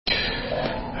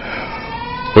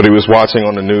But he was watching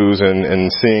on the news and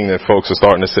seeing that folks are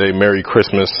starting to say Merry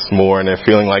Christmas more, and they're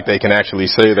feeling like they can actually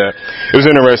say that. It was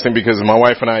interesting because my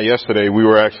wife and I yesterday, we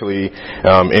were actually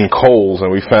in Kohl's,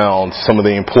 and we found some of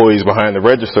the employees behind the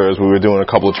register as we were doing a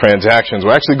couple of transactions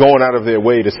were actually going out of their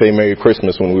way to say Merry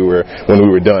Christmas when we were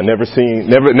done.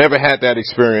 Never had that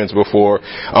experience before.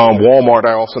 Walmart,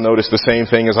 I also noticed the same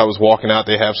thing as I was walking out.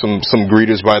 They have some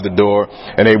greeters by the door,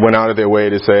 and they went out of their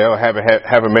way to say, "Oh, have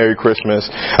a Merry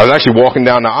Christmas." I was actually walking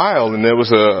down the aisle, and there was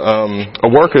a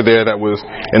worker there that was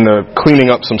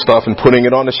cleaning up some stuff and putting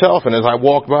it on the shelf. And as I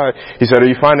walked by, he said, "Are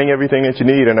you finding everything that you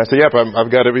need?" And I said, "Yep, I've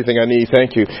got everything I need.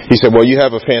 Thank you." He said, "Well, you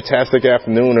have a fantastic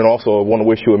afternoon, and also I want to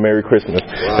wish you a Merry Christmas."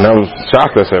 Wow. And I was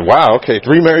shocked. I said, "Wow, okay,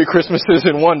 3 Merry Christmases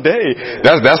in one day.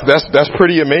 That's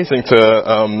pretty amazing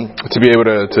to be able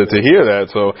to hear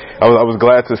that." So I was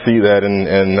glad to see that,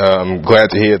 and glad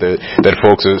to hear that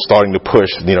folks are starting to push,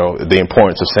 the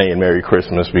importance of saying Merry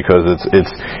Christmas, because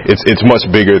it's much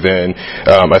bigger than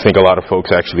I think a lot of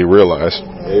folks actually realize.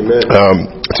 Amen.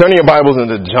 Turn your Bibles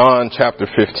into John chapter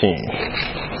 15.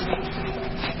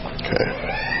 Okay.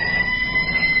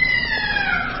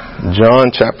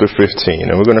 John chapter 15,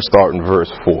 and we're going to start in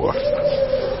verse 4.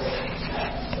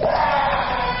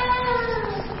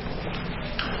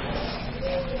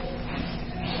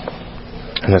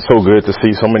 And it's so good to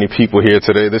see so many people here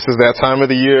today. This is that time of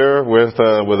the year with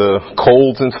the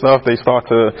colds and stuff. They start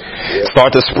to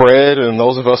spread, and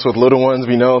those of us with little ones,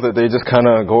 we know that they just kind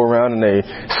of go around and they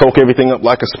soak everything up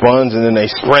like a sponge, and then they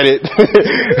spread it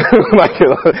like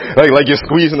you're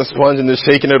squeezing a sponge and just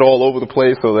shaking it all over the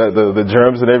place so that the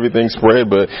germs and everything spread.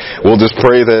 But we'll just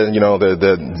pray that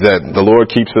that the Lord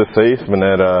keeps us safe, and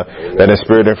that the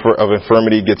spirit of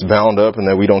infirmity gets bound up, and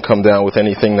that we don't come down with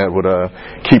anything that would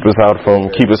keep us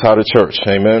out of church.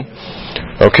 Amen.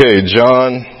 Okay,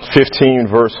 John 15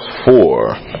 verse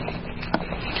 4.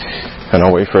 And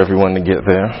I'll wait for everyone to get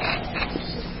there.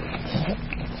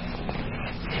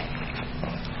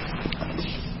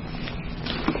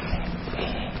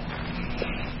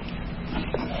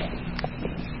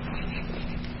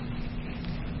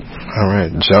 All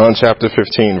right, John chapter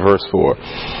 15 verse 4.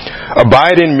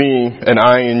 Abide in me and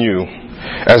I in you.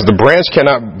 As the branch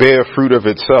cannot bear fruit of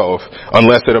itself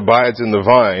unless it abides in the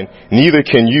vine, neither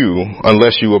can you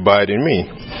unless you abide in me.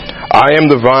 I am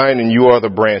the vine and you are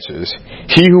the branches.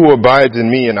 He who abides in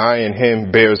me and I in him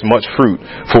bears much fruit,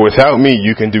 for without me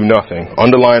you can do nothing.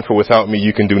 Underline, for without me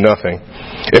you can do nothing.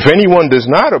 If anyone does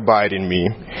not abide in me,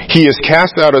 he is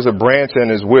cast out as a branch and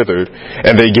is withered,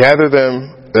 and they gather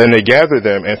them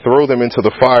and throw them into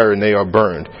the fire, and they are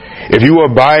burned. If you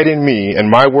abide in me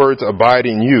and my words abide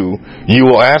in you, you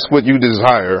will ask what you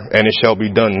desire, and it shall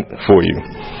be done for you.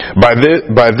 By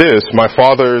this my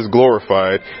Father is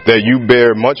glorified, that you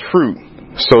bear much fruit,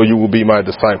 so you will be my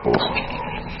disciples.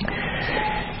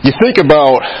 You think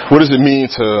about what does it mean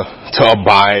to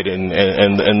abide, and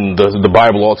the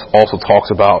Bible also talks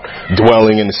about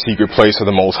dwelling in the secret place of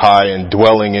the Most High and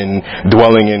dwelling in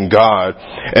God.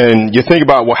 And you think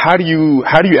about, well, how do you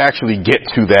actually get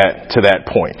to that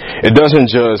point? It doesn't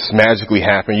just magically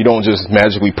happen. You don't just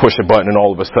magically push a button and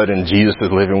all of a sudden Jesus is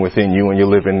living within you and you're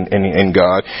living in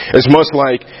God. It's much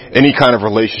like any kind of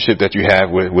relationship that you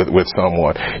have with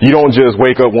someone. You don't just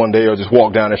wake up one day or just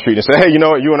walk down the street and say, "Hey, you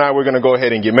know what? You and I, we're going to go ahead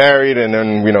and get married, and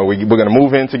then we're going to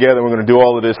move in together. We're going to do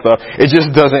all of this stuff." It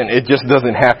just doesn't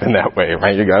happen that way,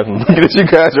 right? You guys, I'm looking at you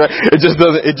guys, right? It just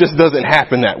doesn't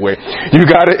happen that way. You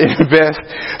got to invest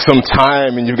some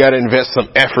time, and you got to invest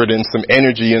some effort and some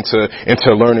energy into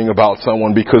learning about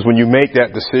someone, because when you make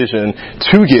that decision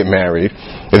to get married,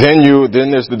 then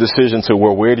there's the decision to,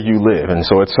 well, where do you live? And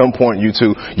so at some point you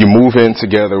move in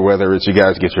together, whether it's you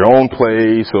guys get your own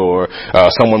place or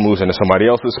someone moves into somebody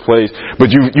else's place.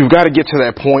 But you've got to get to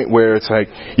that point where it's like,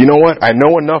 you know what? I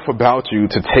know enough about you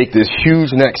to take this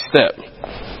huge next step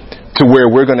to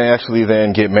where we're going to actually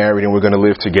then get married, and we're going to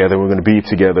live together. We're going to be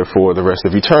together for the rest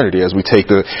of eternity as we take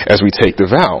the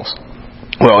vows.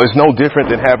 Well, it's no different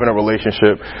than having a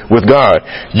relationship with God.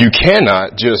 You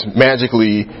cannot just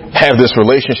magically have this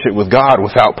relationship with God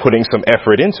without putting some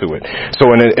effort into it. So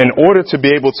in order to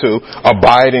be able to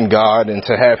abide in God and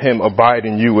to have Him abide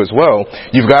in you as well,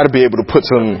 you've got to be able to put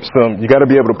some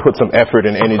effort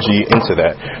and energy into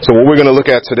that. So what we're going to look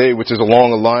at today, which is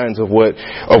along the lines of what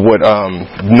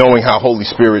knowing how Holy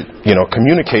Spirit,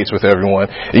 communicates with everyone.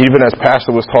 Even as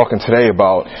Pastor was talking today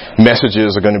about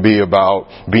messages are going to be about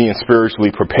being spiritually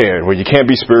spiritually prepared. Well, you can't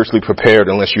be spiritually prepared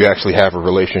unless you actually have a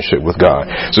relationship with God.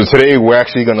 So today we're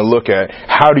actually going to look at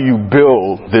how do you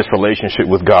build this relationship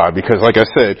with God? Because like I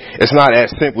said, it's not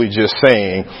as simply just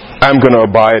saying, I'm going to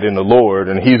abide in the Lord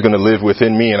and He's going to live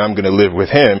within me and I'm going to live with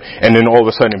Him. And then all of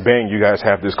a sudden, bang, you guys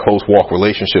have this close walk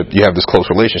relationship. You have this close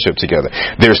relationship together.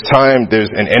 There's time, there's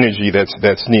an energy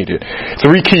that's needed.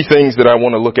 3 key things that I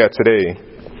want to look at today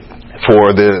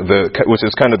for which is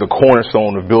kind of the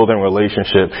cornerstone of building a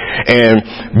relationship.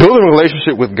 And building a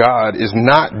relationship with God is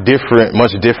not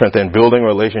much different than building a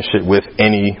relationship with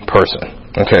any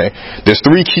person. Okay? There's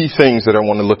 3 key things that I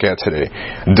want to look at today.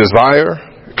 Desire,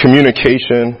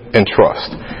 communication, and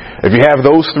trust. If you have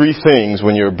those 3 things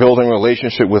when you're building a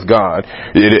relationship with God,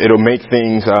 it'll make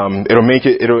things,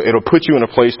 it'll put you in a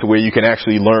place to where you can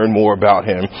actually learn more about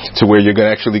Him, to where you're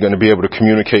actually going to be able to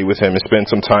communicate with Him and spend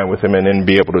some time with Him and then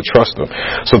be able to trust Him.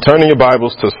 So turning your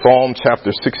Bibles to Psalm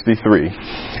chapter 63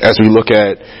 as we look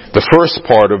at the first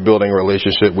part of building a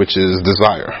relationship, which is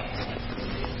desire.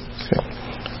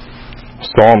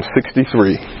 Psalm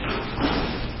 63.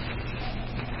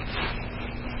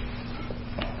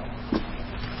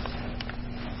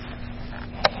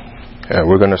 And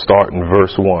we're going to start in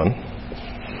verse 1.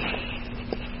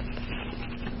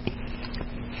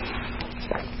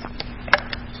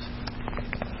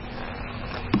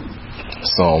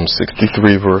 Psalm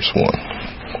 63 verse 1.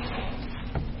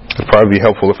 It'd probably be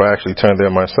helpful if I actually turned there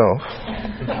myself.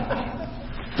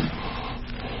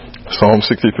 Psalm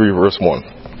 63 verse 1.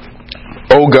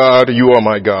 O God, you are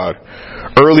my God.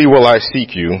 Early will I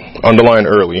seek you. Underline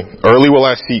early. Early will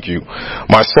I seek you.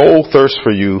 My soul thirsts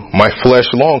for you. My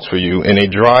flesh longs for you in a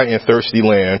dry and thirsty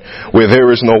land where there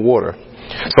is no water.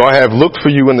 So I have looked for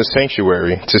you in the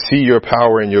sanctuary to see your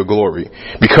power and your glory.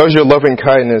 Because your loving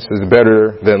kindness is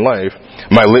better than life,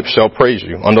 my lips shall praise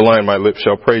you. Underline, my lips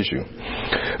shall praise you.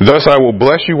 Thus I will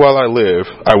bless you while I live.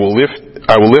 I will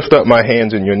lift up my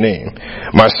hands in your name.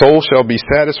 My soul shall be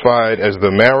satisfied as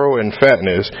the marrow and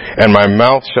fatness, and my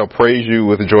mouth shall praise you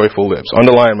with joyful lips.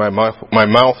 Underline, my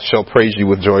mouth shall praise you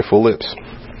with joyful lips.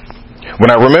 When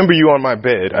I remember you on my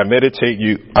bed, I meditate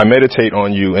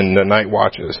on you in the night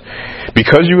watches.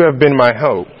 Because you have been my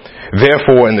help,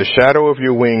 therefore in the shadow of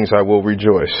your wings I will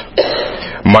rejoice.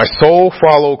 My soul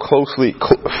follows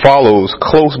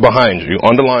close behind you.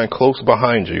 Underline, close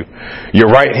behind you. Your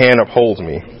right hand upholds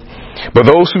me. But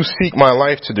those who seek my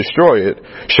life to destroy it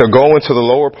shall go into the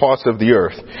lower parts of the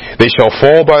earth. They shall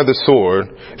fall by the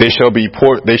sword. They shall be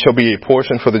a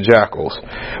portion for the jackals.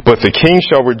 But the king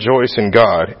shall rejoice in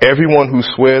God. Everyone who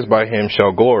swears by Him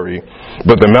shall glory.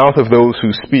 But the mouth of those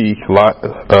who speak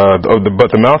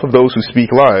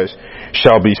lies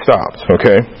shall be stopped.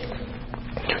 Okay.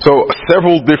 So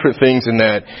several different things in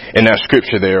that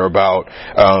scripture there about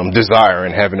desire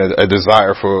and having a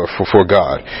desire for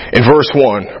God. In verse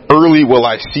 1, early will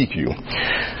I seek you.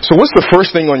 So what's the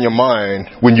first thing on your mind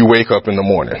when you wake up in the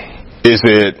morning? Is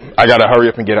it, I gotta hurry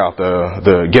up and get out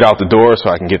the door so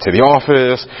I can get to the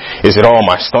office? Is it,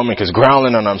 my stomach is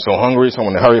growling and I'm so hungry so I'm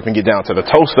gonna hurry up and get down to the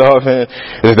toaster oven?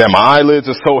 Is it that my eyelids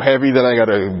are so heavy that I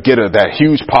gotta get that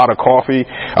huge pot of coffee?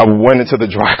 I went into the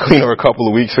dry cleaner a couple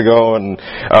of weeks ago and,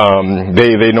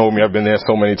 they know me. I've been there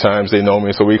so many times. They know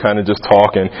me. So we kind of just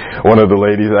talk, and one of the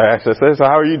ladies I asked, I said, so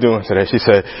how are you doing today? She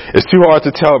said, it's too hard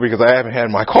to tell because I haven't had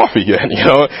my coffee yet, And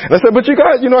I said, but you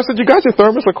got your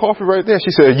thermos of coffee right there. She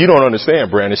said, you don't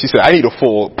understand, Brandon. She said, I need a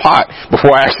full pot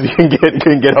before I actually can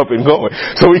get up and going.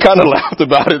 So we kind of laughed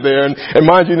about it there. And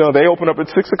mind you, they open up at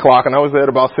 6 o'clock and I was there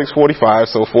at about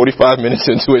 6:45. So 45 minutes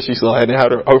into it, she still hadn't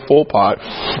had her full pot.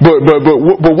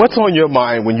 But what's on your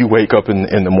mind when you wake up in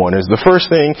the morning? Is the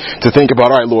first thing to think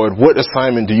about, all right, Lord, what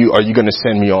assignment are you going to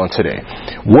send me on today?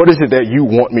 What is it that you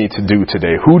want me to do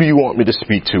today? Who do you want me to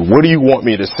speak to? What do you want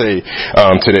me to say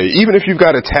today? Even if you've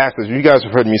got a task list, you guys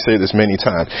have heard me say this many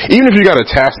times. Even if you got a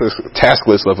task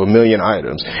list of 1 million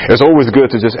items, it's always good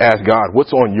to just ask God,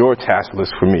 what's on your task list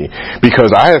for me?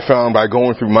 Because I have found by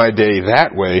going through my day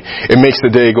that way, it makes the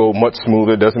day go much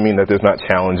smoother. It doesn't mean that there's not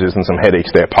challenges and some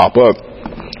headaches that pop up.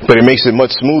 But it makes it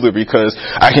much smoother because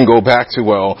I can go back to,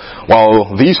 while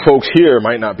these folks here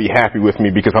might not be happy with me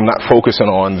because I'm not focusing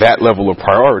on that level of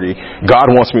priority, God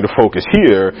wants me to focus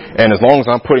here, and as long as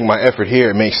I'm putting my effort here,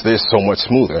 it makes this so much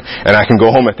smoother. And I can go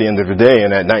home at the end of the day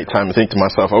and at nighttime and think to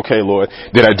myself, okay, Lord,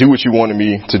 did I do what you wanted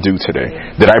me to do today?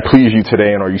 Did I please you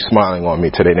today, and are you smiling on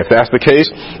me today? And if that's the case,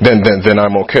 then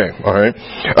I'm okay, alright?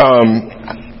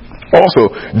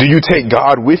 Also, do you take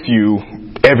God with you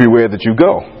everywhere that you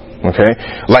go? Okay?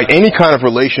 Like any kind of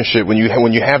relationship, when you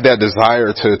have that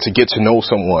desire to get to know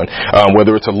someone,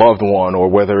 whether it's a loved one or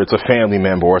whether it's a family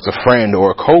member or it's a friend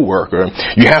or a coworker,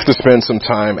 you have to spend some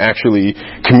time actually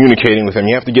communicating with them.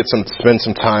 You have to spend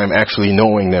some time actually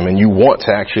knowing them, and you want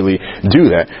to actually do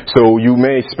that. So you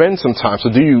may spend some time. So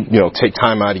do you take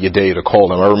time out of your day to call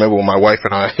them? I remember when my wife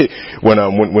and I,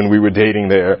 when we were dating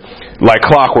there, like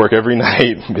clockwork every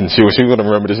night, and she's going to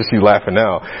remember this, she's laughing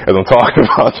now as I'm talking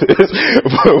about this,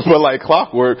 but like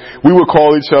clockwork, we would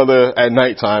call each other at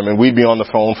nighttime, and we'd be on the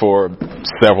phone for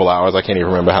several hours. I can't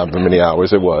even remember how many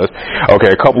hours it was.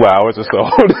 Okay, a couple of hours or so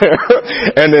there.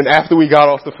 And then after we got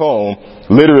off the phone,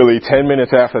 literally 10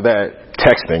 minutes after that,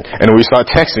 texting, and we start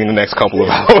texting the next couple of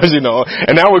hours, and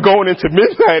now we're going into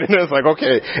midnight, and it's like,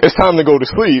 okay, it's time to go to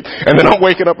sleep, and then I'm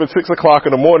waking up at 6 o'clock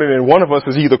in the morning, and one of us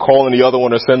is either calling the other one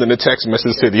or sending a text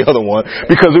message to the other one,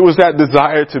 because it was that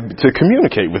desire to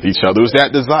communicate with each other. It was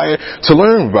that desire to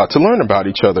learn about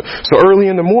each other. So early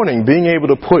in the morning, being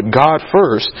able to put God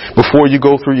first before you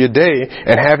go through your day,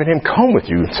 and having Him come with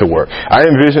you to work. I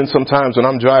envision sometimes when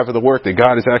I'm driving to work that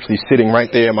God is actually sitting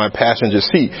right there in my passenger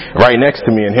seat, right next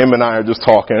to me, and Him and I are just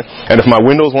talking. And if my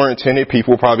windows weren't tinted,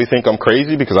 people would probably think I'm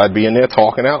crazy because I'd be in there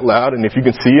talking out loud. And if you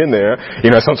can see in there,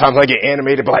 sometimes I get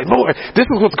animated, but like, Lord, this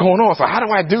is what's going on. So how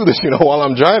do I do this, while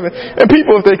I'm driving? And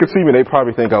people, if they could see me, they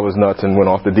probably think I was nuts and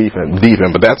went off the deep end.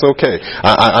 But that's okay.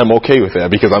 I'm okay with that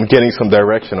because I'm getting some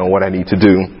direction on what I need to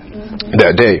do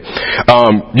that day.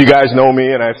 You guys know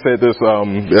me, and I've said this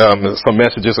some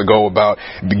messages ago about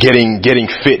getting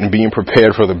fit and being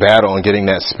prepared for the battle and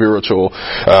getting that spiritual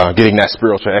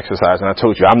exercise. And I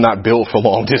told you I'm not built for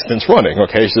long distance running.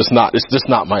 Okay, it's just not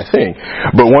my thing.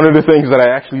 But one of the things that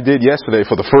I actually did yesterday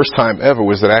for the first time ever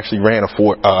was that I actually ran a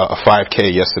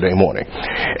 5K yesterday morning.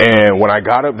 And when I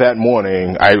got up that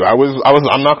morning,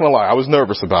 I'm not gonna lie, I was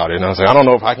nervous about it, and I was like, I don't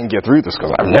know if I can get through this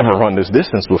because I've never run this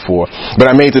distance before.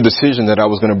 But I made the decision that I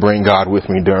was going to bring God with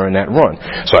me during that run.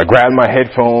 So I grabbed my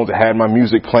headphones, I had my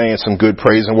music playing, some good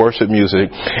praise and worship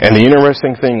music. And the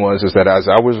interesting thing was that as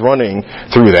I was running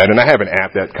through that, and I have an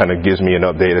app that kind of gives me an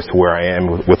update as to where I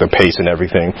am with the pace and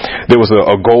everything, there was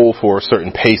a goal for a certain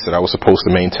pace that I was supposed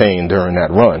to maintain during that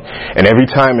run. And every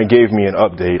time it gave me an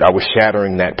update, I was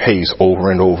shattering that pace over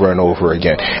and over and over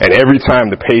again. And every time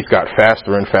the pace got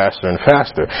faster and faster and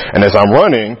faster. And as I'm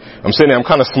running, I'm sitting there, I'm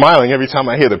kind of smiling every time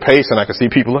I hear the pace, and I can see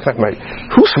people looking at me like,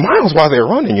 who smiles while they're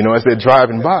running, as they're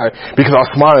driving by? Because I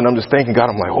was smiling, I'm just thinking, God,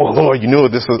 I'm like, oh Lord,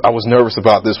 I was nervous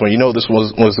about this one. This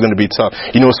was going to be tough.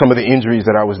 Some of the injuries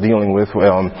that I was dealing with,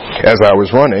 as I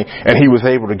was running, and He was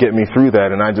able to get me through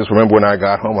that. And I just remember when I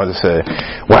got home, I just said,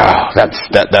 wow,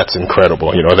 that's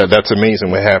incredible. That's amazing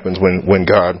what happens when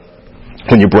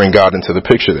you bring God into the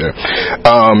picture there.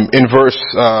 In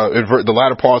the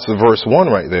latter parts of verse 1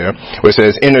 right there, where it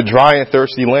says, in a dry and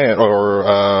thirsty land,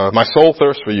 or my soul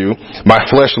thirsts for you, my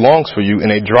flesh longs for you,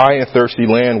 in a dry and thirsty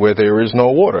land where there is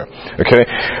no water. Okay?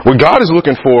 What God is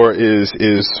looking for is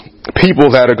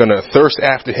people that are going to thirst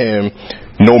after Him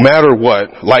no matter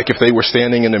what, like if they were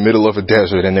standing in the middle of a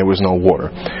desert and there was no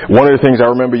water. One of the things I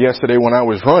remember yesterday when I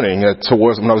was running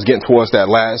when I was getting towards that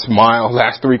last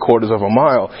 3/4 of a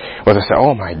mile, was I said,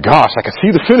 oh my gosh, I can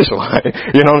see the finish line.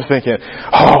 I'm thinking,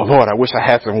 oh Lord, I wish I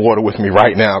had some water with me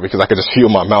right now because I could just feel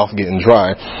my mouth getting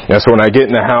dry. And so when I get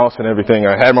in the house and everything,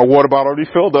 I had my water bottle already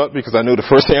filled up because I knew the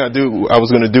first thing I was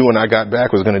going to do when I got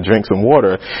back was going to drink some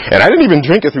water. And I didn't even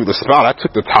drink it through the spout. I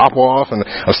took the top off, and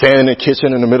I'm standing in the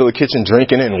kitchen, in the middle of the kitchen,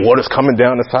 drinking it, and water's coming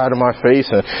down the side of my face,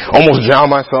 and almost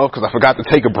drowned myself because I forgot to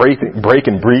take a break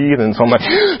and breathe. And so I'm like,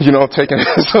 taking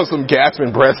some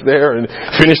gasping breaths there, and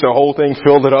finished the whole thing,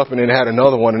 filled it up, and then had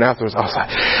another one. And afterwards, I was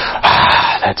like,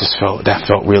 that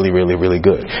felt really, really, really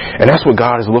good. And that's what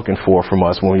God is looking for from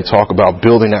us when we talk about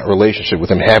building that relationship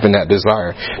with Him, having that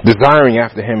desire, desiring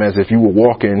after Him as if you were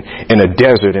walking in a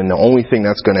desert, and the only thing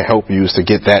that's going to help you is to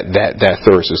get that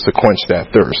thirst, is to quench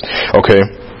that thirst. Okay.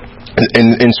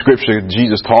 In Scripture,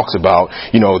 Jesus talks about,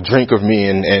 drink of me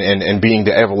and being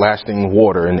the everlasting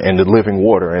water and the living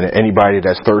water, and anybody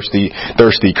that's thirsty,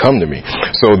 come to me.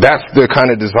 So that's the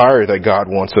kind of desire that God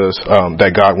wants us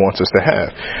to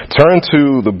have. Turn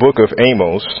to the book of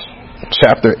Amos,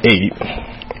 chapter 8.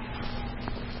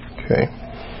 Okay.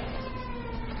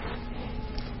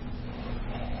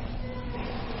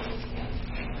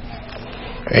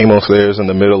 Amos there is in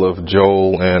the middle of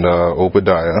Joel and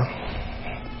Obadiah.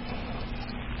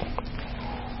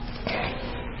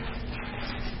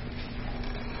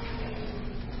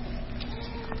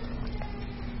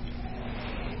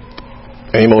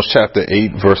 Amos chapter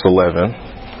 8, verse 11.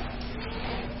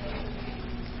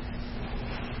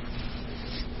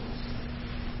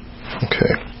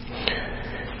 Okay.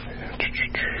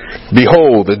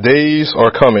 Behold, the days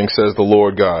are coming, says the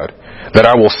Lord God, that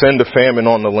I will send a famine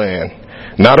on the land,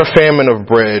 not a famine of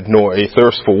bread nor a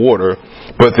thirst for water,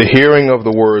 but the hearing of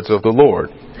the words of the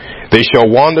Lord. They shall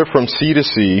wander from sea to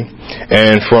sea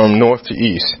and from north to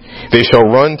east. They shall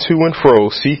run to and fro,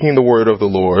 seeking the word of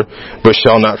the Lord, but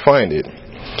shall not find it.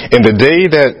 In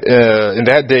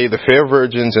that day, the fair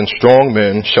virgins and strong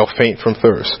men shall faint from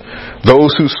thirst.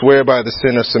 Those who swear by the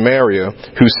sin of Samaria,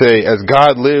 who say, as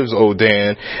God lives, O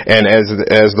Dan, and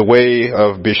as the way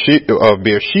of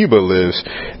Beersheba lives,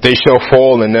 they shall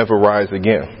fall and never rise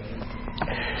again.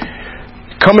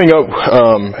 Coming up,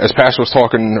 as Pastor was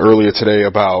talking earlier today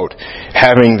about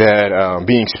having that,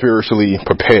 being spiritually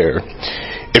prepared.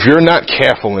 If you're not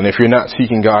careful and if you're not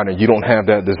seeking God and you don't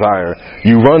have that desire,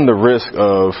 you run the risk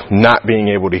of not being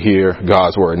able to hear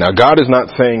God's word. Now, God is not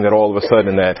saying that all of a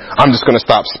sudden that I'm just going to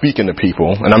stop speaking to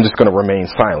people and I'm just going to remain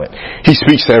silent. He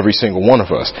speaks to every single one of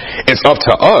us. It's up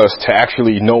to us to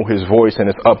actually know his voice,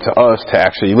 and it's up to us to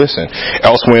actually listen.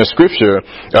 Elsewhere in Scripture,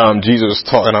 Jesus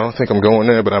taught, and I don't think I'm going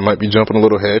there, but I might be jumping a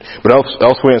little ahead, but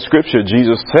elsewhere in Scripture,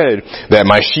 Jesus said that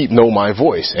my sheep know my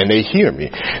voice and they hear me.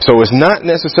 So it's not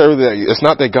necessarily that, it's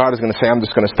not that God is going to say, I'm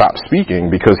just going to stop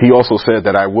speaking, because he also said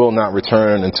that I will not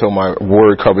return until my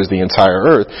word covers the entire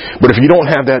earth. But if you don't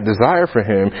have that desire for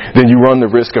him, then you run the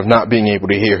risk of not being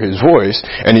able to hear his voice,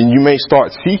 and then you may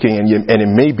start seeking and it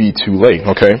may be too late,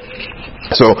 okay?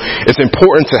 So it's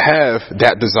important to have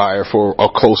that desire for a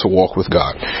closer walk with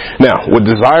God. Now, what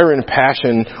desire and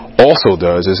passion also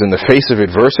does is, in the face of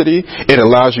adversity, it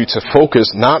allows you to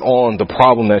focus not on the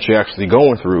problem that you're actually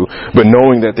going through, but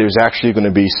knowing that there's actually going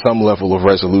to be some level of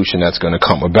resolution that's going to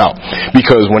come about.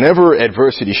 Because whenever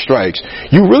adversity strikes,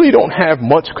 you really don't have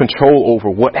much control over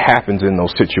what happens in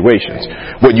those situations.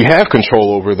 What you have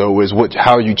control over, though, is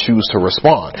how you choose to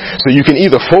respond. So you can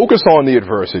either focus on the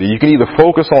adversity, you can either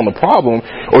focus on the problem,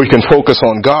 or you can focus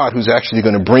on God, who's actually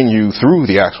going to bring you through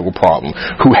the actual problem,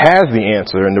 who has the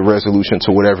answer and the resolution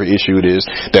to whatever issue it is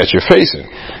that you're facing.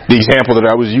 The example that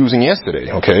I was using yesterday,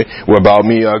 okay, were about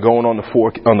me going on the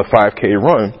 5K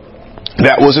run.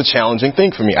 That was a challenging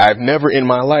thing for me. I've never in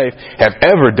my life have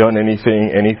ever done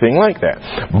anything like that.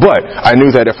 But I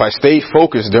knew that if I stayed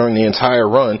focused during the entire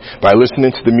run by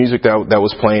listening to the music that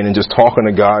was playing and just talking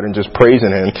to God and just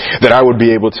praising him, that I would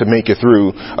be able to make it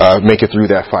through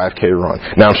that 5K run.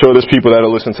 Now, I'm sure there's people that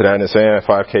will listen to that and say,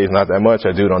 5K is not that much.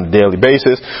 I do it on a daily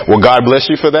basis. Well, God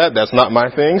bless you for that. That's not my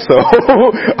thing. So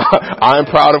I'm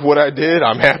proud of what I did.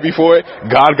 I'm happy for it.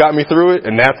 God got me through it,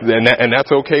 and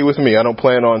that's okay with me. I don't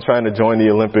plan on trying to join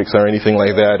the Olympics or anything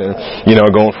like that, and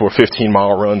going for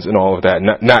 15-mile runs and all of that.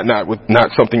 Not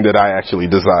something that I actually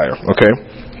desire. Okay.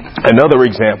 Another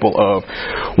example of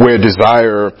where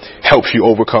desire helps you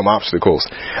overcome obstacles.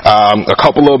 A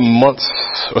couple of months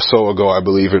or so ago, I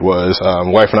believe it was,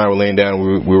 wife and I were laying down.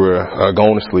 We were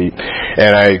going to sleep,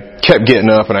 and I kept getting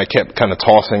up and I kept kind of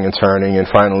tossing and turning. And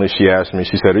finally, she asked me.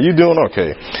 She said, "Are you doing okay?"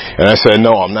 And I said,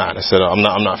 "No, I'm not." I said, "I'm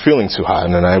not feeling too hot."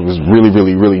 And then I was really,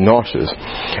 really, really nauseous.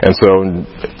 And so,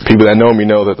 people that know me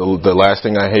know that the last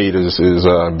thing I hate is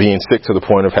being sick to the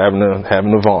point of having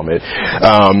to vomit.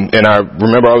 And I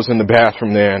remember I was in the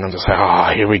bathroom there, and I'm just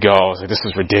like, here we go. I was like, this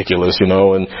is ridiculous,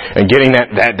 and getting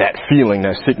that feeling,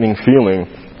 that sickening feeling.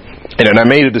 And then I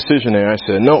made a decision there. I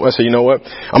said, you know what?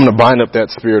 I'm going to bind up that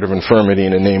spirit of infirmity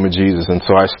in the name of Jesus. And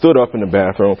so I stood up in the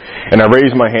bathroom and I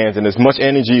raised my hands, and as much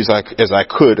energy as I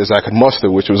could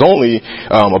muster, which was only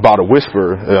about a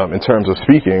whisper in terms of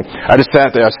speaking, I just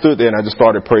sat there, I stood there, and I just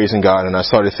started praising God, and I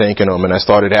started thanking him, and I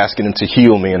started asking him to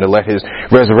heal me and to let his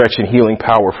resurrection healing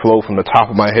power flow from the top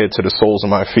of my head to the soles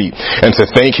of my feet, and to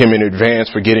thank him in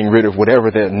advance for getting rid of whatever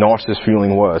that nauseous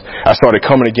feeling was. I started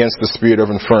coming against the spirit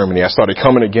of infirmity. I started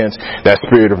coming against that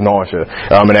spirit of nausea.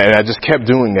 And I just kept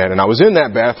doing that. And I was in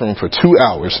that bathroom for 2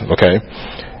 hours, okay?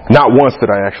 Not once did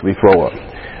I actually throw up.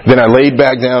 Then I laid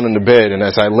back down in the bed, and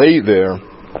as I laid there,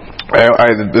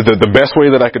 the best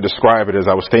way that I could describe it is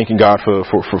I was thanking God for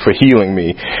healing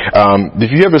me. Have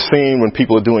you ever seen when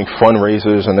people are doing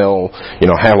fundraisers and they'll,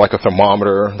 have like a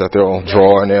thermometer that they'll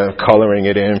draw and they're coloring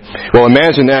it in? Well,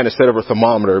 imagine that instead of a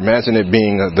thermometer. Imagine it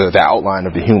being the outline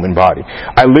of the human body.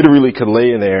 I literally could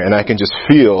lay in there and I can just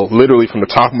feel, literally from the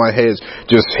top of my head,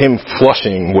 just him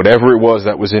flushing whatever it was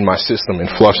that was in my system and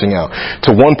flushing out.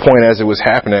 To one point as it was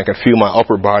happening, I could feel my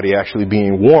upper body actually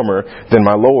being warmer than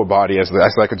my lower body as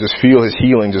I could just feel his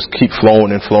healing just keep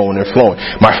flowing and flowing and flowing.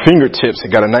 My fingertips,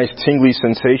 it got a nice tingly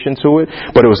sensation to it,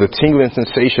 but it was a tingling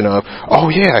sensation of,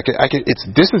 oh yeah,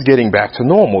 this is getting back to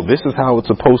normal. This is how it's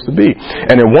supposed to be.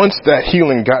 And then once that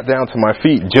healing got down to my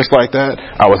feet, just like that,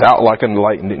 I was out like in the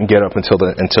light and didn't get up until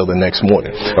the next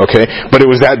morning. Okay? But it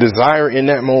was that desire in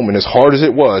that moment, as hard as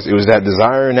it was that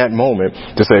desire in that moment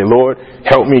to say, Lord,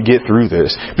 help me get through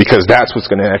this, because that's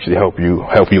what's going to actually help you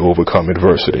overcome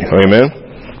adversity. Amen?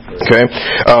 Okay,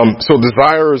 so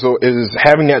desire is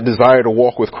having that desire to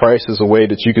walk with Christ is a way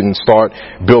that you can start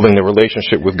building a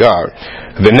relationship with God.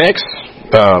 The next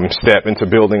step into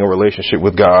building a relationship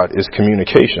with God is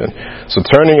communication. So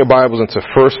turning your Bibles into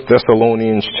 1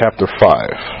 Thessalonians chapter 5.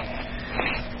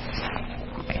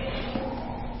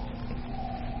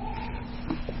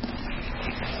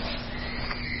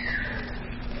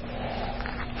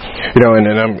 You know,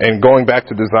 and going back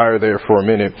to desire there for a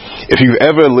minute, if you've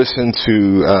ever listened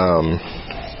to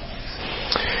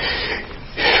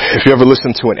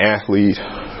an athlete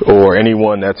or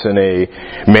anyone that's in a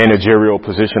managerial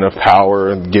position of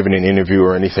power, giving an interview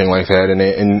or anything like that,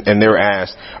 and they're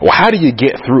asked, well, how do you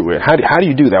get through it? How do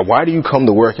you do that? Why do you come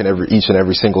to work each and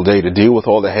every single day to deal with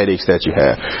all the headaches that you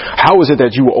have? How is it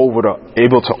that you were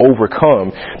able to overcome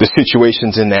the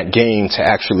situations in that game to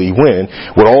actually win?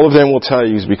 What all of them will tell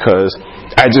you is because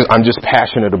I'm just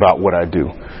passionate about what I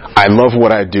do. I love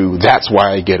what I do. That's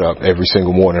why I get up every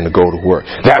single morning to go to work.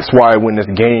 That's why when this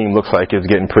game looks like it's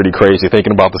getting pretty crazy,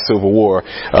 thinking about the Civil War,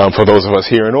 for those of us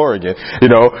here in Oregon,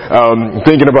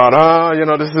 thinking about,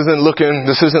 this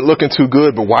isn't looking too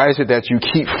good, but why is it that you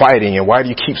keep fighting and why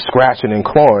do you keep scratching and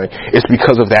clawing? It's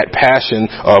because of that passion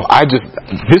of,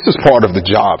 this is part of the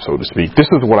job, so to speak.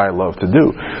 This is what I love to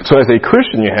do. So as a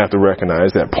Christian, you have to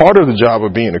recognize that part of the job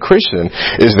of being a Christian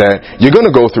is that you're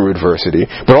going to go through adversity,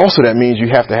 but also that means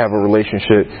you have to have a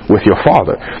relationship with your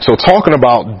Father. So talking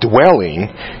about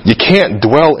dwelling, you can't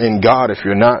dwell in God if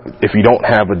you don't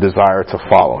have a desire to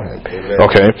follow Him.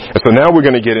 Okay? So now we're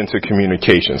going to get into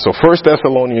communication. So 1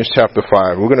 Thessalonians chapter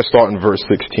 5, we're going to start in verse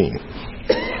 16.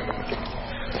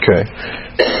 Okay.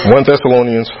 1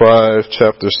 Thessalonians 5,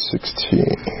 chapter 16.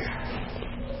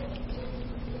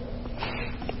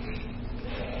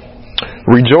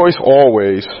 Rejoice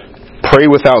always, pray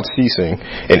without ceasing,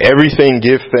 in everything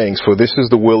give thanks, for this is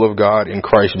the will of God in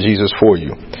Christ Jesus for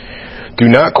you. Do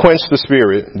not quench the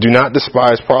spirit, do not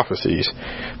despise prophecies.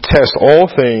 Test all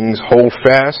things, hold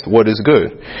fast what is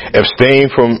good. Abstain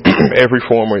from every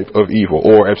form of evil,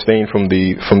 or abstain from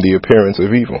the appearance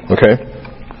of evil. Okay?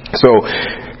 So,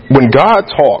 when God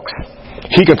talks,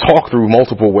 He can talk through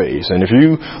multiple ways. And if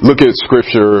you look at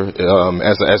Scripture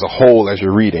as a whole, as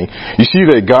you're reading, you see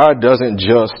that God doesn't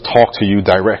just talk to you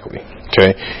directly.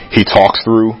 Okay? He talks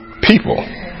through people.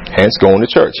 Hence, going to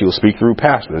church. He will speak through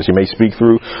pastors. He may speak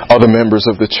through other members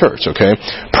of the church. Okay?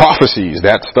 Prophecies,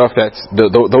 that stuff,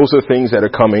 those are things that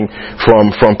are coming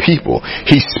from people.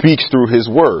 He speaks through His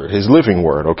Word, His living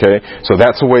Word. Okay? So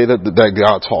that's the way that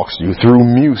God talks to you, through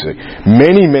music.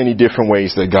 Many, many different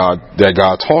ways that God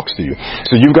talks to you.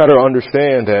 So you've got to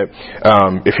understand that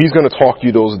if He's going to talk to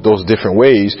you those different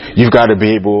ways, you've got to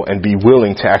be able and be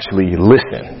willing to actually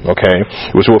listen. Okay?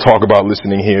 Which we'll talk about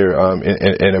listening here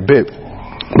in a bit.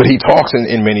 But He talks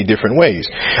in many different ways.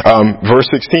 Verse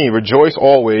 16, rejoice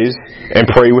always and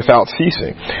pray without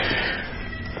ceasing.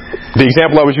 The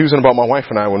example I was using about my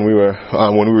wife and I when we were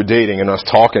dating and us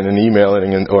talking and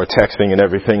emailing or texting and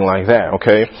everything like that,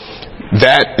 okay?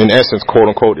 That, in essence, quote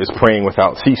unquote, is praying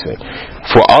without ceasing.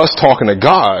 For us talking to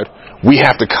God, we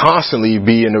have to constantly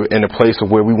be in a place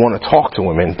of where we want to talk to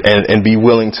Him and be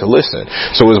willing to listen.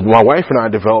 So as my wife and I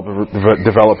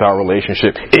developed our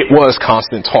relationship, it was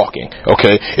constant talking.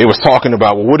 Okay, it was talking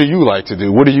about, well, what do you like to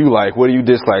do? What do you like? What do you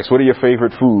dislike? What are your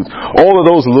favorite foods? All of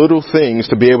those little things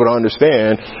to be able to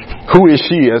understand who is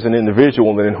she as an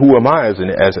individual and who am I as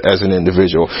an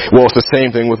individual. Well, it's the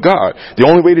same thing with God. The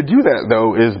only way to do that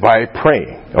though is by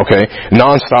praying. Okay,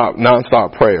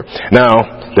 nonstop prayer. Now,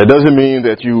 that doesn't mean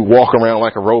that you walk around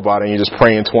like a robot and you're just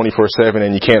praying 24/7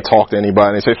 and you can't talk to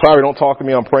anybody and say, sorry, don't talk to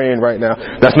me, I'm praying right now.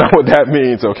 That's not what that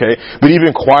means, okay? But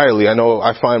even quietly, I know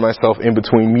I find myself in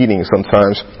between meetings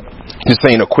sometimes just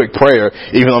saying a quick prayer,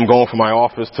 even though I'm going from my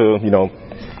office to,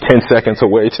 10 seconds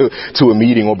away to a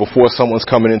meeting, or before someone's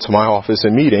coming into my office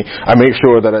and meeting, I make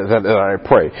sure that I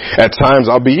pray. At times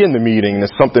I'll be in the meeting and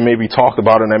something may be talked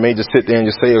about and I may just sit there and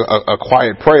just say a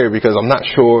quiet prayer because I'm not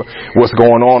sure what's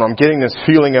going on. I'm getting this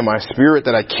feeling in my spirit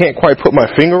that I can't quite put my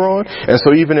finger on, and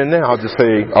so even in there I'll just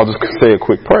say a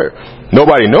quick prayer.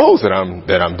 Nobody knows that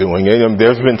I'm doing it. And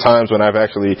there's been times when I've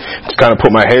actually kind of put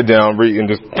my head down and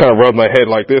just kind of rub my head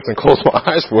like this and close my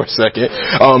eyes for a second.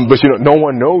 But no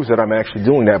one knows that I'm actually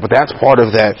doing that. that, but that's part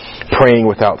of that praying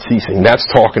without ceasing. That's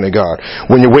talking to God.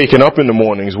 When you're waking up in the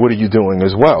mornings, what are you doing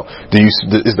as well?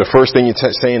 Is the first thing you're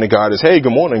saying to God is, hey,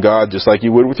 good morning, God, just like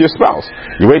you would with your spouse.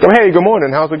 You wake up, hey, good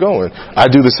morning, how's it going?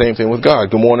 I do the same thing with God.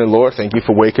 Good morning, Lord, thank you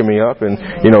for waking me up and,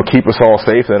 keep us all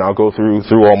safe, and I'll go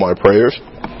through all my prayers.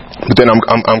 But then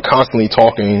I'm constantly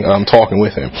talking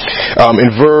with him. In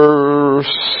verse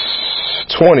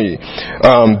 20,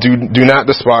 do not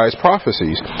despise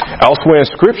prophecies. Elsewhere in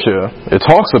Scripture, it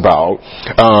talks about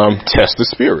test the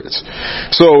spirits.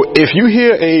 So if you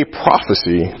hear a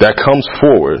prophecy that comes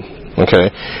forward,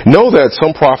 okay, know that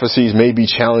some prophecies may be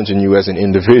challenging you as an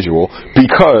individual,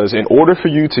 because in order for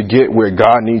you to get where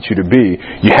God needs you to be,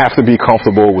 you have to be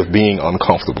comfortable with being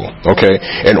uncomfortable, okay?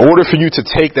 In order for you to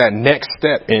take that next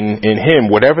step in Him,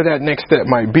 whatever that next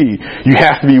step might be, you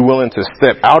have to be willing to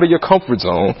step out of your comfort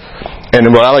zone. And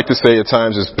what I like to say at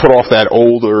times is put off that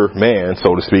older man,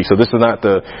 so to speak. So this is not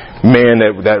the man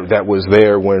that was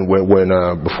there when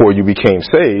before you became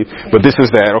saved, but this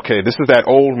is that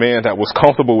old man that was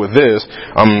comfortable with this.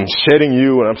 I'm shedding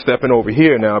you and I'm stepping over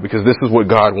here now because this is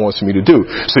what God wants me to do.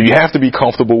 So you have to be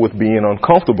comfortable with being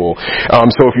uncomfortable.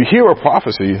 So if you hear a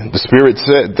prophecy, the Spirit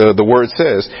said, the Word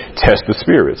says, test the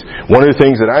spirits. One of the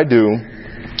things that I do,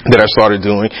 that I started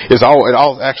doing, is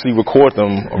I'll actually record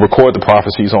the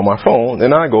prophecies on my phone,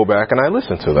 and I go back and I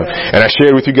listen to them. And I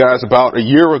shared with you guys about a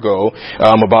year ago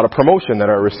about a promotion that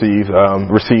I received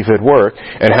at work,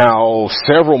 and how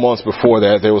several months before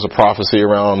that there was a prophecy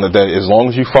around that as long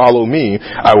as you follow me,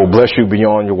 I will bless you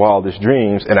beyond your wildest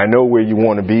dreams, and I know where you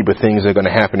want to be, but things are going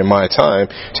to happen in my time.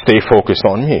 Stay focused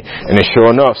on me. And then sure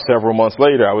enough, several months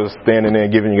later, I was standing there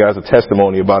giving you guys a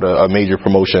testimony about a major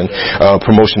promotion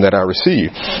that I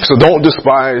received. So don't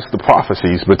despise the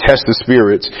prophecies, but test the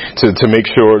spirits to make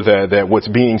sure that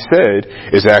what's being said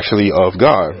is actually of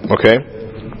God. Okay?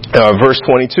 Verse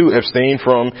 22, abstain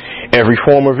from every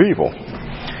form of evil.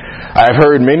 I've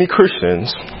heard many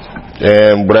Christians,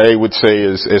 and what I would say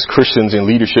is Christians in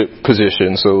leadership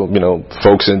positions, so,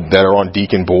 folks that are on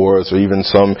deacon boards or even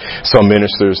some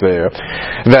ministers there,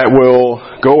 that will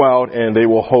go out and they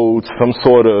will hold some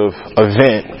sort of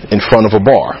event in front of a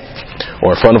bar,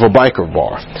 or in front of a biker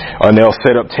bar. And they'll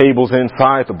set up tables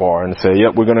inside the bar and say,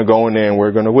 yep, we're going to go in there and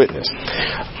we're going to witness.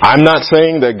 I'm not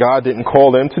saying that God didn't call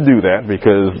them to do that,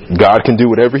 because God can do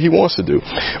whatever He wants to do.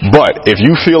 But if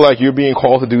you feel like you're being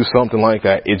called to do something like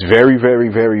that, it's very, very,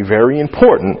 very, very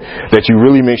important that you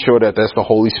really make sure that that's the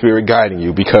Holy Spirit guiding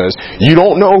you, because you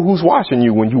don't know who's watching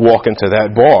you when you walk into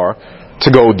that bar to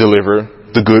go deliver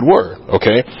the good word,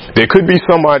 okay? There could be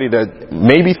somebody that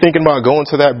may be thinking about going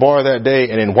to that bar that day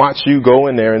and then watch you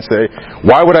go in there and say,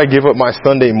 why would I give up my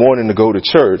Sunday morning to go to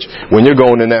church when you're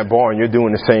going in that bar and you're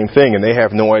doing the same thing, and they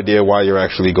have no idea why you're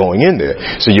actually going in there?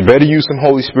 So you better use some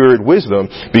Holy Spirit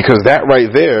wisdom, because that right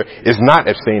there is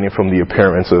not abstaining from the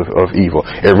appearance of evil.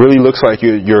 It really looks like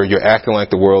you're acting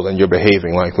like the world and you're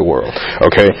behaving like the world,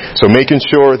 okay? So making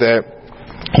sure that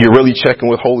you're really checking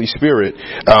with Holy Spirit,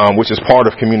 which is part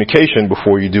of communication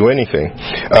before you do anything.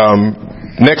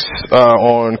 Next,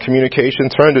 on communication,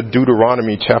 turn to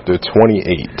Deuteronomy chapter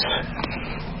 28.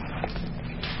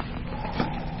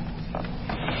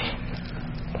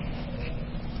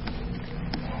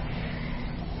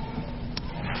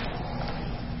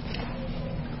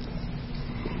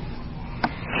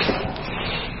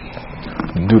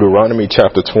 Deuteronomy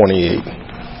chapter 28.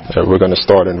 We're going to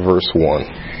start in verse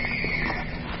 1.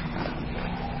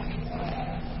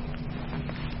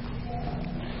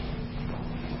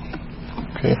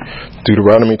 Okay.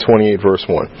 Deuteronomy 28 verse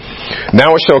 1.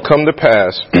 Now it shall come to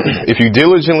pass, if you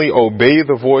diligently obey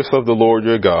the voice of the Lord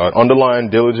your God,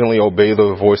 underline diligently obey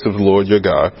the voice of the Lord your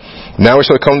God. Now it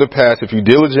shall come to pass, if you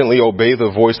diligently obey the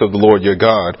voice of the Lord your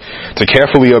God, to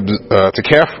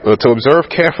observe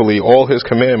carefully all His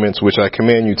commandments which I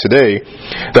command you today,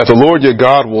 that the Lord your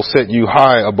God will set you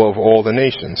high above all the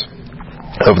nations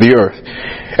of the earth.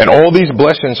 And all these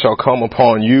blessings shall come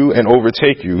upon you and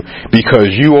overtake you,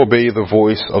 because you obey the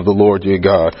voice of the Lord your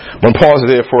God. I'm going to pause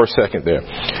there for a second there.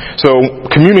 So,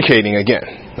 communicating again,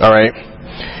 alright?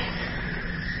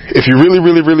 If you really,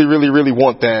 really, really, really, really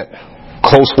want that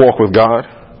close walk with God,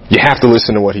 you have to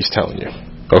listen to what He's telling you.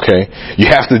 Okay?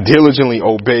 You have to diligently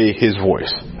obey His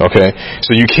voice. Okay?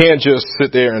 So you can't just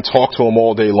sit there and talk to Him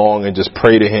all day long and just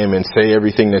pray to Him and say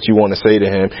everything that you want to say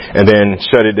to Him and then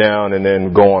shut it down and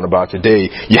then go on about your day.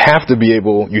 You have to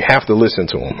listen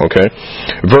to Him. Okay?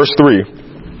 Verse 3.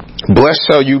 Blessed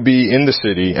shall you be in the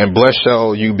city, and blessed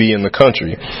shall you be in the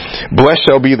country. Blessed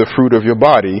shall be the fruit of your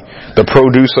body, the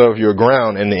produce of your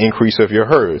ground, and the increase of your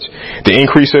herds, the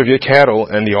increase of your cattle,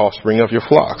 and the offspring of your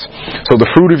flocks. So the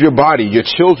fruit of your body, your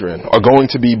children, are going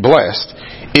to be blessed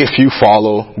if you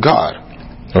follow God.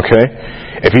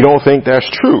 Okay? If you don't think that's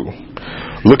true,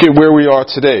 look at where we are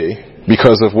today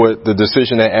because of what the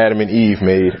decision that Adam and Eve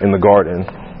made in the garden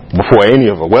before any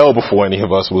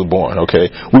of us were born, okay?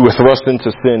 We were thrust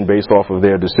into sin based off of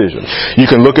their decision.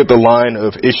 You can look at the line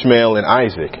of Ishmael and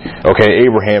Isaac, okay,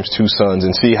 Abraham's two sons,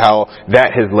 and see how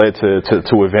that has led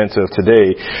to events of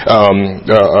today,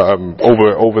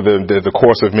 over the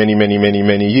course of many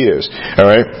years,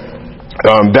 alright?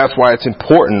 That's why it's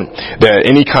important that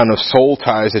any kind of soul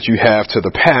ties that you have to the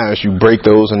past, you break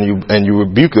those and you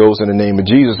rebuke those in the name of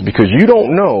Jesus, because you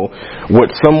don't know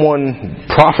what someone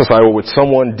prophesied or what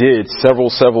someone did several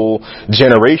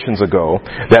generations ago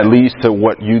that leads to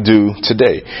what you do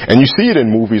today. And you see it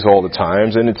in movies all the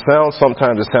times, and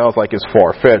sometimes it sounds like it's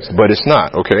far-fetched, but it's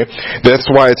not, okay? That's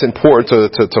why it's important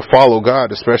to follow God,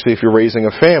 especially if you're raising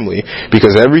a family,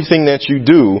 because everything that you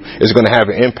do is going to have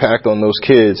an impact on those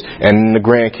kids and the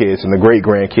grandkids and the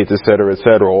great-grandkids, et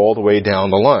cetera, all the way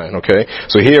down the line, okay?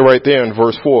 So here right there in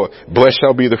verse 4, blessed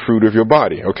shall be the fruit of your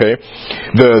body, okay?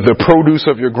 The produce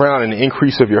of your ground and the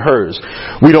increase of your herds.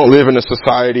 We don't live in a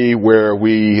society where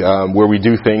we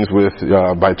do things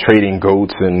by trading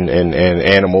goats and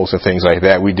animals and things like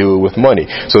that. We do it with money.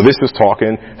 So this is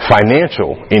talking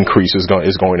financial increase is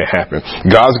going to happen.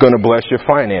 God's going to bless your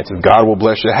finances. God will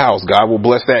bless your house. God will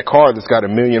bless that car that's got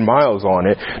 1,000,000 miles on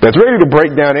it that's ready to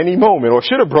break down any moment, or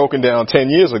should have broken down 10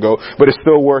 years ago, but it's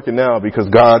still working now because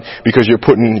you're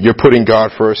putting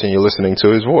God first and you're listening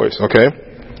to His voice, okay?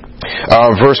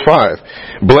 Verse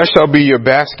 5, blessed shall be your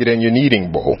basket and your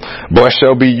kneading bowl. Blessed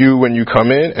shall be you when you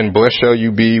come in, and blessed shall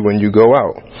you be when you go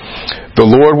out. The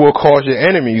Lord will cause your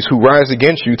enemies who rise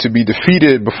against you to be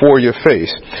defeated before your face.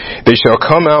 They shall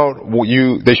come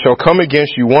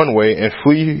against you one way and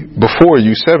flee before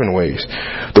you 7 ways.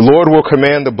 The Lord will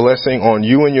command the blessing on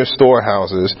you and your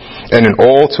storehouses and in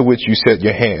all to which you set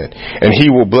your hand. And He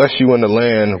will bless you in the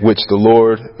land which the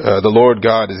Lord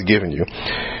God has given you.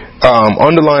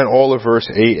 Underline all of verse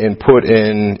 8 and put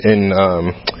in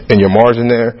your margin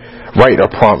there, write a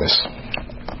promise.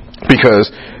 Because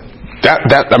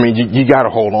you gotta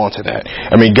hold on to that.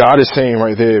 God is saying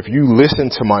right there, if you listen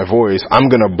to my voice, I'm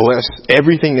gonna bless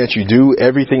everything that you do,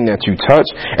 everything that you touch,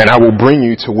 and I will bring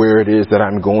you to where it is that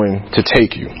I'm going to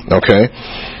take you. Okay?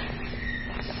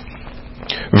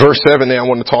 Verse 7 there I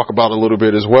want to talk about a little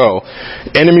bit as well.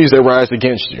 Enemies that rise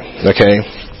against you. Okay?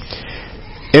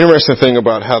 Interesting thing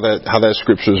about how that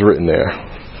scripture is written there.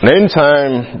 And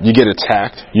anytime you get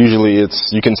attacked, usually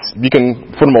you can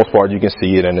for the most part you can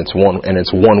see it and it's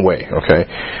one way, okay?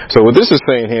 So what this is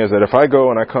saying here is that if I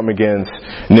go and I come against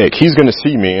Nick, he's going to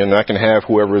see me, and I can have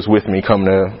whoever is with me coming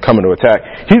to attack.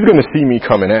 He's going to see me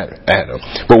coming at him.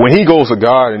 But when he goes to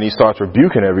God and he starts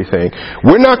rebuking everything,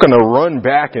 we're not going to run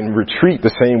back and retreat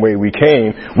the same way we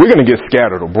came. We're going to get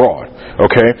scattered abroad,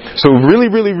 okay? So really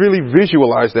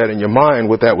visualize that in your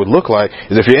mind. What that would look like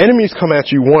is if your enemies come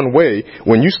at you one way,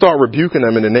 when you start rebuking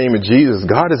them in the name of Jesus,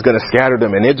 God is going to scatter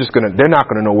them, and they're not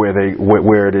going to know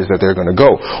where it is that they're going to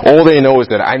go. All they know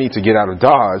is that I need to get out of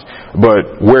Dodge,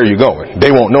 but where are you going? They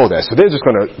won't know that. So they're just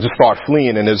going to start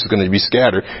fleeing, and they're just going to be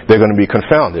scattered. They're going to be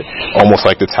confounded. Almost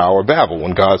like the Tower of Babel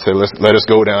when God said, let us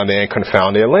go down there and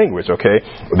confound their language, okay?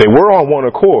 They were on one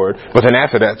accord, but then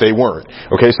after that they weren't.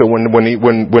 Okay, so when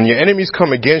your enemies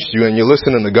come against you and you're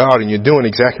listening to God and you're doing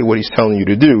exactly what He's telling you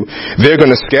to do, they're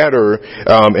going to scatter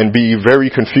and be very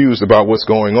confused about what's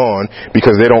going on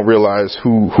because they don't realize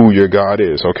who your God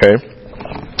is, okay?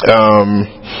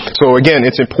 So again,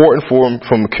 it's important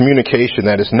from communication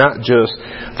that it's not just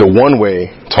the one-way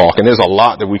talk, and there's a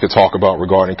lot that we could talk about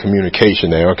regarding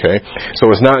communication there, okay? So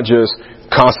it's not just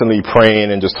constantly praying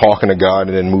and just talking to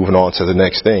God and then moving on to the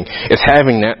next thing. It's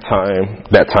having that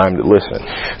time to listen.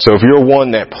 So if you're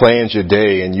one that plans your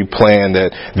day and you plan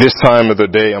that this time of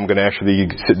the day I'm going to actually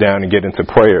sit down and get into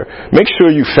prayer, make sure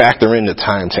you factor in the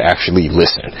time to actually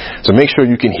listen. So make sure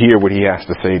you can hear what He has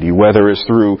to say to you, whether it's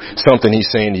through something He's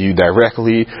saying to you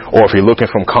directly, or if you're looking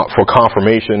for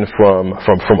confirmation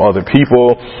from other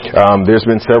people. There's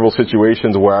been several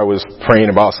situations where I was praying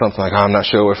about something like, I'm not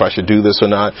sure if I should do this or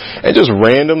not, and just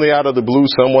randomly out of the blue,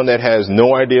 someone that has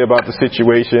no idea about the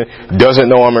situation, doesn't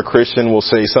know I'm a Christian, will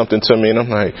say something to me, and I'm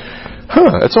like,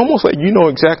 it's almost like you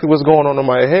know exactly what's going on in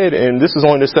my head, and this is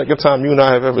only the second time you and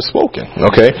I have ever spoken,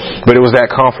 okay? But it was that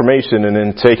confirmation and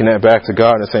then taking that back to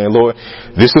God and saying, Lord,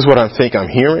 this is what I think I'm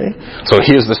hearing, so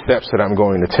here's the steps that I'm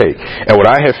going to take. And what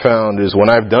I have found is when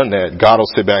I've done that, God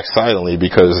will sit back silently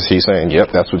because he's saying,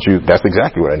 yep, that's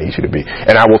exactly what I need you to be.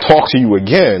 And I will talk to you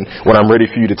again when I'm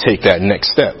ready for you to take that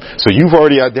next step. So you've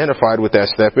already identified what that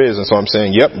step is, and so I'm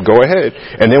saying, yep, go ahead.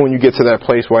 And then when you get to that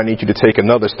place where I need you to take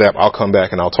another step, I'll come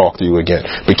back and I'll talk to you again.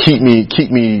 But keep me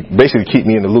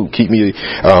in the loop. Keep me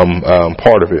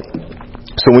part of it.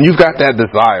 So when you've got that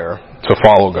desire to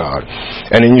follow God,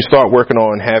 and then you start working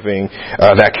on having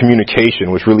that communication,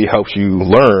 which really helps you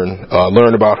learn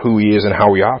about who He is and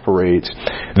how He operates,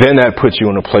 then that puts you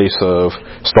in a place of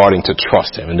starting to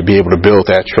trust Him and to be able to build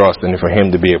that trust and for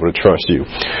Him to be able to trust you.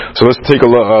 So let's take a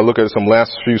look at some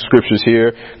last few scriptures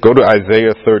here. Go to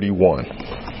Isaiah 31.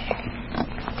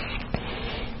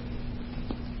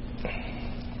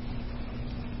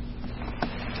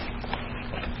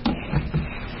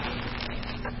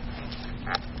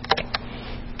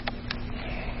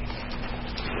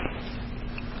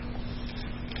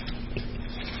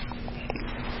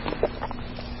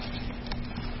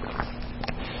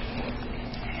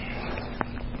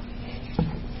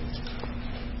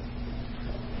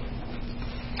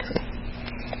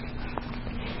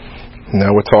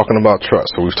 Now we're talking about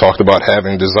trust. So we've talked about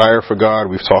having desire for God.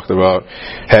 We've talked about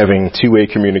having two-way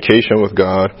communication with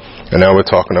God. And now we're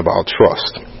talking about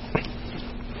trust.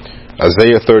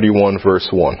 Isaiah 31 verse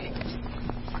 1.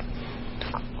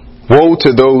 Woe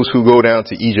to those who go down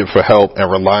to Egypt for help and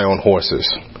rely on horses,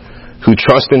 who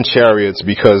trust in chariots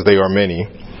because they are many,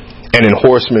 and in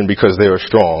horsemen because they are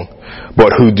strong,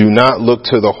 but who do not look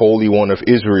to the Holy One of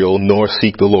Israel nor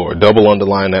seek the Lord. Double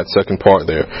underline that second part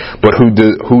there. But who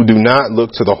do not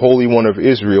look to the Holy One of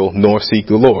Israel nor seek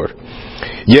the Lord.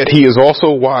 Yet He is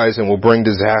also wise and will bring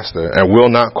disaster and will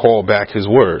not call back His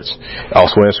words.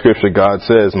 Elsewhere in Scripture, God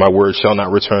says, my word shall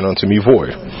not return unto me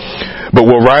void, but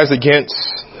will rise against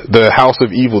the house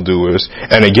of evildoers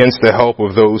and against the help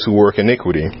of those who work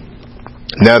iniquity.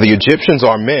 Now the Egyptians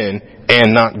are men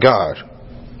and not God.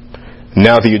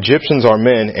 Now the Egyptians are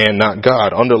men and not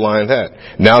God. Underline that.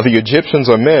 Now the Egyptians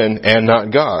are men and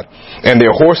not God. And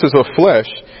their horses are flesh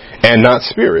and not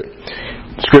spirit.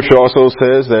 Scripture also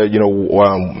says that,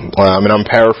 I'm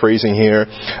paraphrasing here,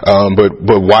 but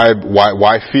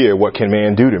why fear? What can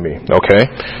man do to me? Okay?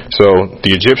 So,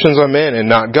 the Egyptians are men and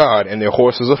not God, and their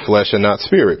horses are flesh and not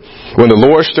spirit. When the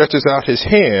Lord stretches out His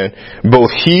hand, both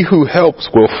he who helps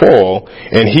will fall,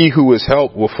 and he who is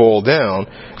helped will fall down.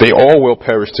 They all will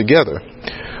perish together.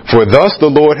 For thus the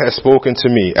Lord has spoken to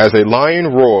me, as a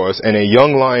lion roars and a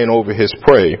young lion over his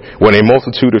prey, when a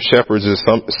multitude of shepherds is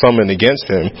summoned against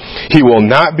him, he will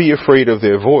not be afraid of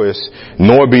their voice,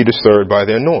 nor be disturbed by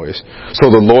their noise.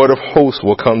 So the Lord of hosts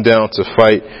will come down to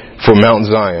fight for Mount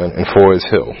Zion and for His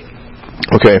hill.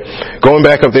 Okay, going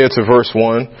back up there to verse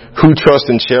 1, who trust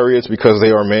in chariots because they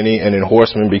are many, and in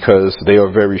horsemen because they are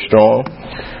very strong.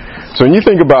 So when you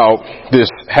think about this,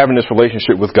 having this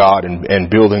relationship with God and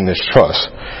building this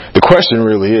trust, the question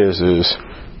really is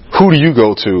who do you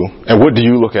go to and what do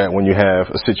you look at when you have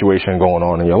a situation going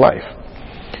on in your life?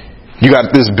 You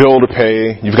got this bill to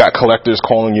pay. You've got collectors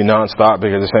calling you nonstop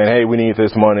because they're saying, hey, we need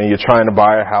this money. You're trying to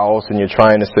buy a house and you're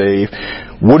trying to save.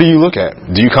 What do you look at?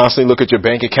 Do you constantly look at your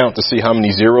bank account to see how many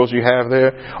zeros you have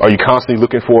there? Are you constantly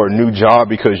looking for a new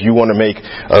job because you want to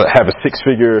have a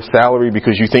six-figure salary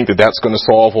because you think that that's going to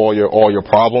solve all your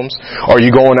problems? Are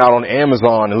you going out on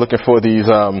Amazon and looking for these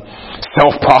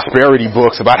self-prosperity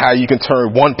books about how you can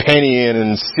turn one penny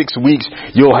in 6 weeks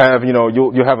you'll have $1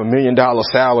 million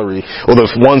salary? Or the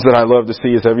ones that I love to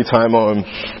see is every time I'm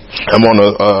on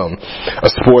a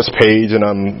sports page and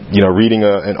I'm reading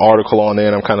an article on there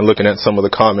and I'm kind of looking at some of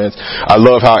the comments. I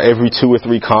love how every 2 or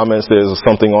 3 comments there's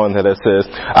something on there that says,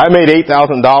 I made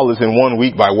 $8,000 in 1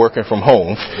 week by working from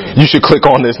home. You should click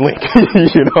on this link.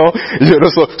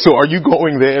 So are you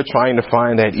going there trying to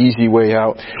find that easy way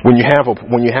out? When you have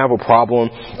a problem,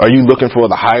 are you looking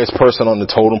for the highest person on the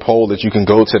totem pole that you can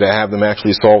go to have them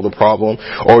actually solve the problem?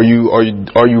 Or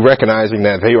are you recognizing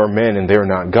that they are men and they're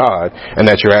not God,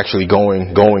 and that you're actually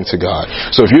going to God?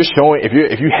 So if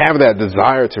you have that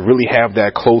desire to really have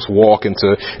that close walk and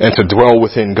to dwell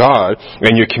within God,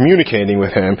 and you're communicating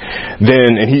with Him,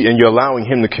 and you're allowing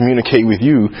Him to communicate with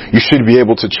you, you should be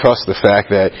able to trust the fact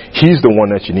that He's the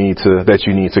one that you need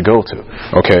to go to.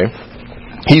 Okay?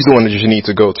 He's the one that you need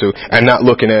to go to, and not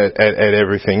looking at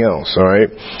everything else. All right.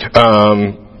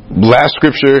 Last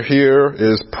scripture here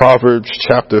is Proverbs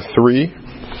chapter 3.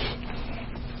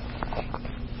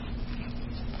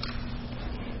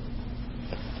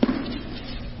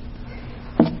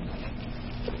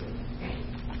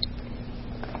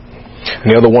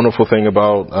 The other wonderful thing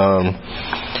about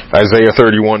Isaiah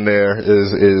 31 there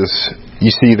is you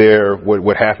see there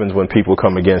what happens when people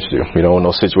come against you. You know, when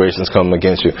those situations come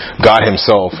against you, God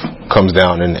himself comes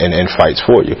down and fights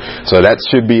for you. So that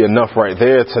should be enough right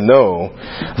there to know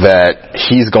that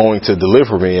he's going to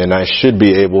deliver me, and I should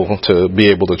be able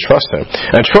to trust him.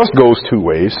 And trust goes two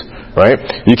ways, right?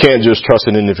 You can't just trust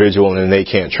an individual and they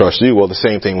can't trust you. Well, the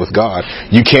same thing with God.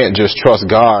 You can't just trust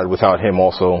God without him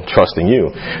also trusting you.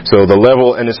 So the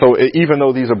level, and so even though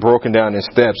these are broken down in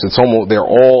steps, they're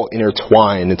all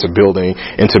intertwined into building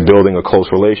a close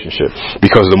relationship.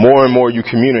 Because the more and more you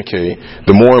communicate,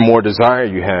 the more and more desire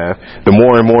you have, the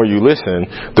more and more you listen,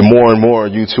 the more and more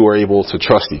you two are able to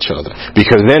trust each other.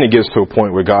 Because then it gets to a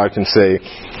point where God can say,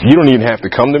 you don't even have to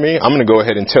come to me. I'm going to go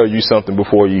ahead and tell you something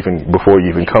before you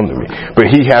even come to me. But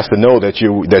he has to know that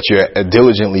you're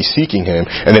diligently seeking him,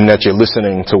 and then that you're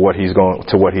listening to what he's going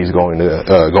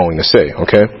to say.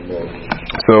 Okay.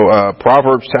 So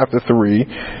Proverbs chapter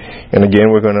 3. And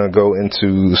again, we're going to go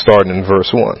into starting in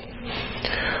verse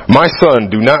 1. My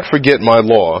son, do not forget my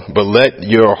law, but let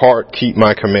your heart keep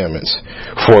my commandments.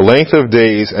 For length of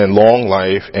days and long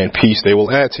life and peace they will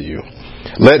add to you.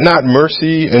 Let not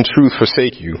mercy and truth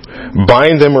forsake you.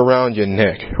 Bind them around your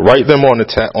neck. Write them on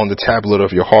the tablet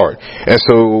of your heart. And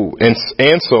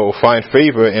so find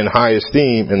favor and high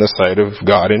esteem in the sight of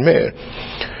God and man.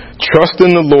 Trust in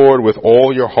the Lord with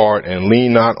all your heart and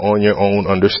lean not on your own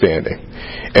understanding.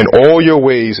 In all your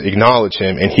ways acknowledge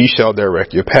him, and he shall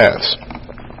direct your paths.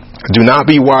 Do not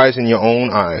be wise in your own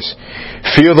eyes.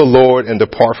 Fear the Lord and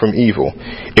depart from evil.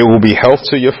 It will be health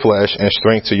to your flesh and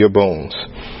strength to your bones.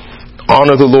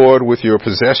 Honor the Lord with your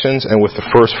possessions and with the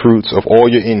first fruits of all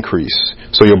your increase.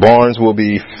 So your barns will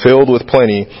be filled with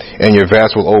plenty and your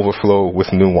vats will overflow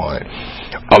with new wine.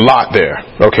 A lot there.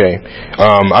 Okay.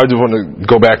 I just want to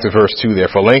go back to verse 2 there.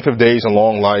 For length of days and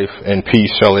long life and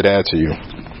peace shall it add to you.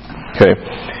 Okay.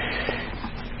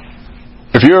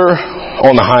 If you're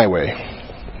on the highway,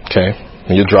 okay,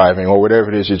 and you're driving, or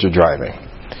whatever it is that you're driving,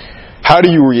 how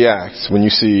do you react when you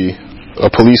see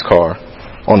a police car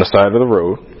on the side of the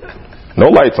road, no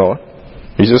lights on,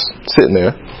 he's just sitting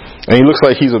there, and he looks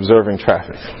like he's observing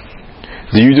traffic?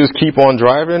 Do you just keep on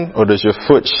driving, or does your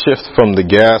foot shift from the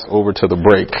gas over to the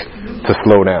brake to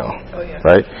slow down?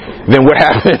 Right? Then what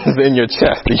happens in your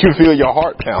chest? You feel your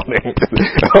heart pounding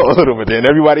a little bit. And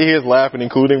everybody here is laughing,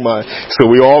 including mine. So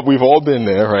we've all been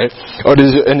there, right? Or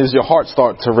does your heart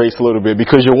start to race a little bit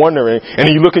because you're wondering, and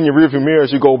you look in your rearview mirror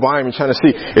as you go by him and trying to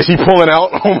see, is he pulling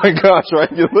out? Oh my gosh,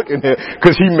 right? You're looking there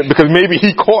because maybe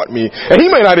he caught me, and he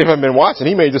may not even have been watching.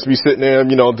 He may just be sitting there,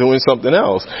 doing something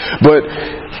else. But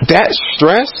that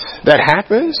stress that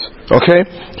happens, okay,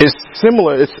 is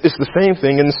similar. It's the same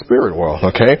thing in the spirit world,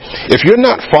 okay? If you're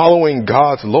not following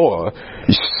God's law,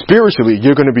 spiritually,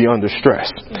 you're going to be under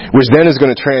stress, which then is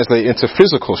going to translate into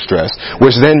physical stress,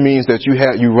 which then means that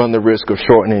you run the risk of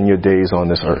shortening your days on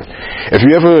this earth. If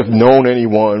you ever have known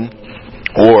anyone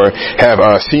or have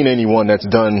seen anyone that's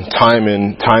done time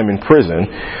in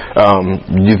prison,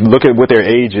 you look at what their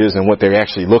age is and what they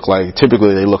actually look like.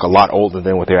 Typically, they look a lot older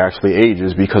than what their actually age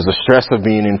is because the stress of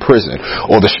being in prison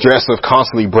or the stress of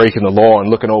constantly breaking the law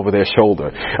and looking over their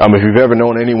shoulder. If you've ever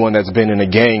known anyone that's been in a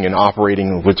gang and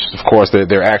operating, which of course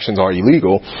their actions are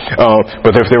illegal,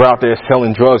 but if they're out there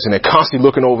selling drugs and they're constantly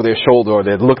looking over their shoulder, or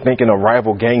they're thinking a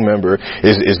rival gang member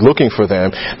is looking for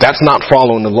them, that's not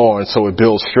following the law, and so it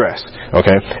builds stress.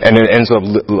 Okay, and it ends up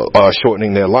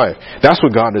shortening their life. That's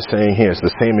what God is saying here. It's the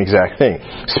same exact thing.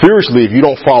 Spiritually, if you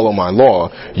don't follow my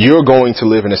law, you're going to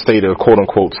live in a state of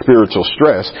quote-unquote spiritual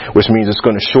stress, which means it's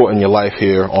going to shorten your life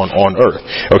here on earth.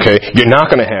 Okay, you're not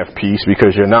going to have peace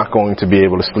because you're not going to be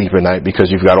able to sleep at night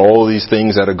because you've got all of these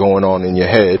things that are going on in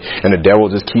your head, and the devil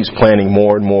just keeps planning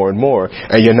more and more and more,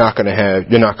 and you're not going to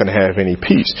have any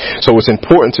peace. So it's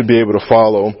important to be able to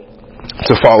follow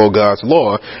God's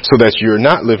law so that you're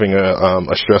not living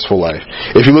a stressful life.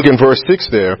 If you look in verse 6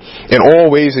 there, in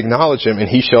all ways acknowledge him and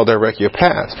he shall direct your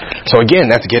paths. So again,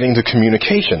 that's getting to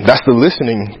communication. That's the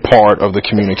listening part of the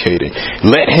communicating.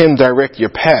 Let him direct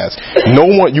your paths.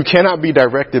 You cannot be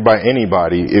directed by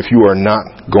anybody if you are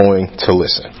not going to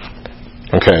listen.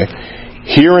 Okay?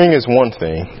 Hearing is one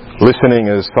thing. Listening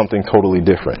is something totally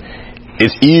different.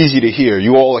 It's easy to hear.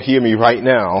 You all hear me right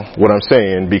now, what I'm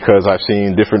saying, because I've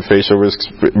seen different facial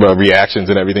reactions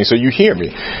and everything, so you hear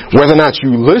me. Whether or not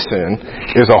you listen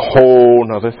is a whole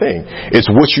other thing. It's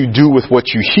what you do with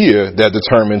what you hear that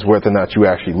determines whether or not you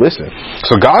actually listen.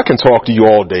 So God can talk to you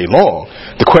all day long.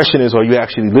 The question is, are you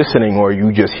actually listening, or are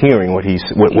you just hearing what He's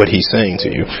saying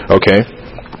to you? Okay?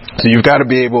 So you've got to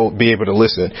be able to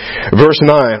listen. Verse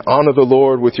 9, honor the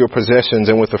Lord with your possessions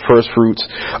and with the first fruits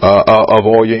of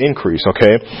all your increase,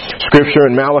 okay? Scripture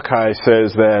in Malachi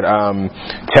says that,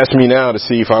 test me now to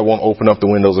see if I won't open up the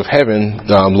windows of heaven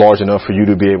large enough for you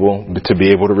to be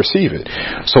able to receive it.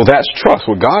 So that's trust.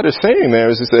 What God is saying there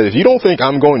is that if you don't think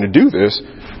I'm going to do this,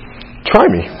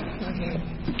 try me.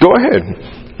 Go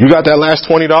ahead. You got that last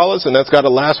 $20 and that's got to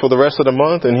last for the rest of the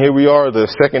month, and here we are the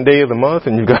second day of the month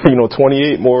and you've got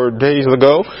 28 more days to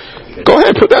go. Go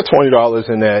ahead, put that $20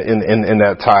 in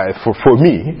that tithe for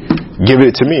me. Give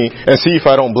it to me and see if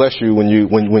I don't bless you when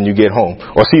you get home,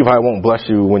 or see if I won't bless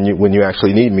you when you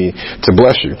actually need me to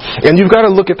bless you. And you've got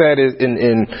to look at that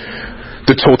in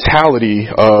the totality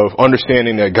of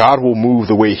understanding that God will move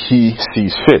the way He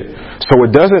sees fit. So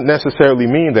it doesn't necessarily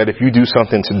mean that if you do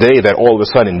something today that all of a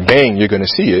sudden, bang, you're going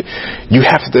to see it. You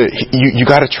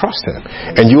got to trust Him.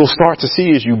 And you'll start to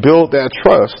see as you build that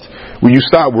trust, when you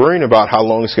stop worrying about how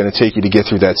long it's going to take you to get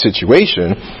through that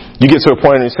situation, you get to a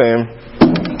point where you're saying,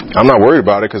 I'm not worried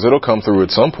about it because it'll come through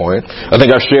at some point. I think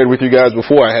I've shared with you guys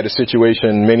before, I had a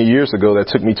situation many years ago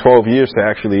that took me 12 years to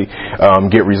actually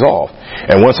get resolved.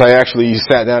 And once I actually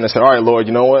sat down and said, all right, Lord,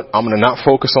 you know what? I'm going to not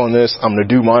focus on this. I'm going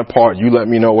to do my part. You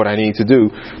let me know what I need to do.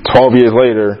 12 years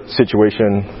later,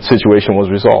 situation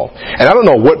was resolved. And I don't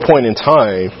know what point in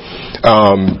time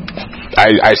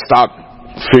I stopped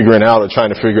figuring out or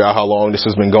trying to figure out how long this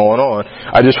has been going on.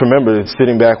 I just remember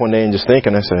sitting back one day and just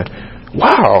thinking, I said,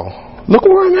 wow, look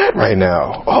where I'm at right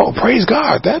now. Oh, praise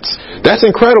God. That's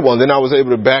incredible. And then I was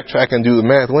able to backtrack and do the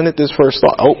math. When did this first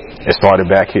start? Oh, it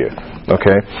started back here.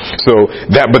 Okay. So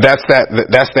that's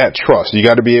that trust. You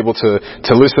got to be able to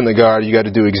listen to God. You got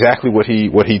to do exactly what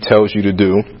He tells you to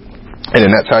do. And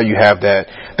then that's how you have that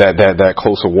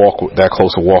closer walk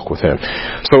with Him.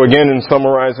 So again, in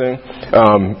summarizing,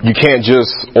 you can't just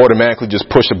automatically just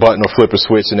push a button or flip a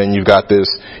switch and then you've got this,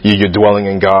 you're dwelling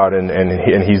in God and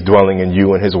He's dwelling in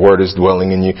you and His Word is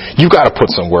dwelling in you. You've got to put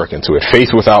some work into it.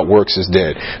 Faith without works is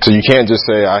dead. So you can't just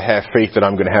say, I have faith that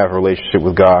I'm going to have a relationship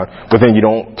with God, but then you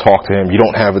don't talk to Him. You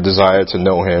don't have a desire to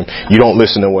know Him. You don't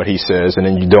listen to what He says, and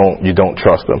then you don't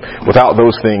trust Him. Without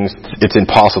those things, it's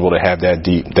impossible to have that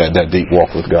deep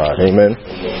walk with God. Amen.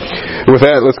 With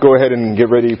that, let's go ahead and get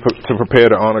ready to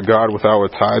prepare to honor God with our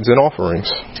tithes and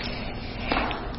offerings.